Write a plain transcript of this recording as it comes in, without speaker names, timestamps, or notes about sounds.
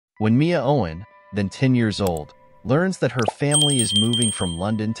When Mia Owen, then 10 years old, learns that her family is moving from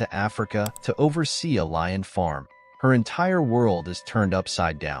London to Africa to oversee a lion farm, her entire world is turned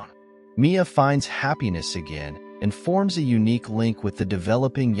upside down. Mia finds happiness again and forms a unique link with the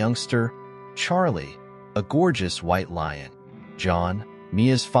developing youngster, Charlie, a gorgeous white lion. John,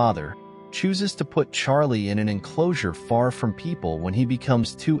 Mia's father, chooses to put Charlie in an enclosure far from people when he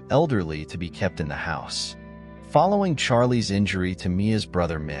becomes too elderly to be kept in the house. Following Charlie's injury to Mia's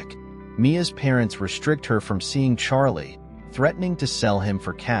brother Mick, Mia's parents restrict her from seeing Charlie, threatening to sell him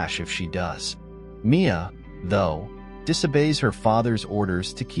for cash if she does. Mia, though, disobeys her father's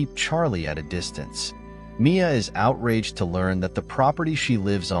orders to keep Charlie at a distance. Mia is outraged to learn that the property she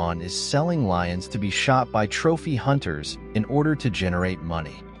lives on is selling lions to be shot by trophy hunters in order to generate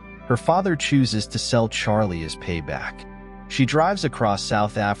money. Her father chooses to sell Charlie as payback. She drives across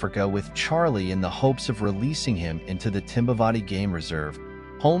South Africa with Charlie in the hopes of releasing him into the Timbavati Game Reserve,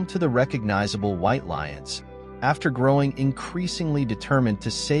 home to the recognizable white lions, after growing increasingly determined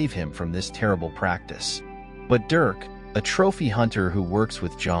to save him from this terrible practice. But Dirk, a trophy hunter who works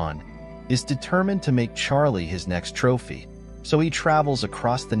with John, is determined to make Charlie his next trophy, so he travels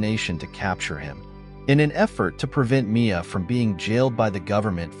across the nation to capture him. In an effort to prevent Mia from being jailed by the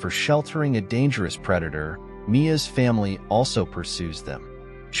government for sheltering a dangerous predator, Mia's family also pursues them.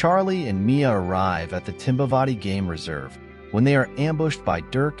 Charlie and Mia arrive at the Timbavati Game Reserve when they are ambushed by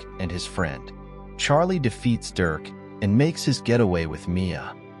Dirk and his friend. Charlie defeats Dirk and makes his getaway with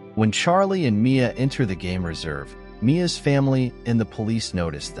Mia. When Charlie and Mia enter the game reserve, Mia's family and the police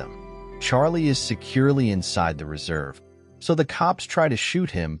notice them. Charlie is securely inside the reserve, so the cops try to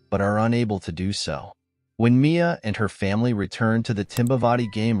shoot him but are unable to do so. When Mia and her family return to the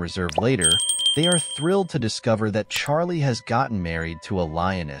Timbavati Game Reserve later, they are thrilled to discover that Charlie has gotten married to a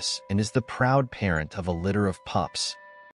lioness and is the proud parent of a litter of pups.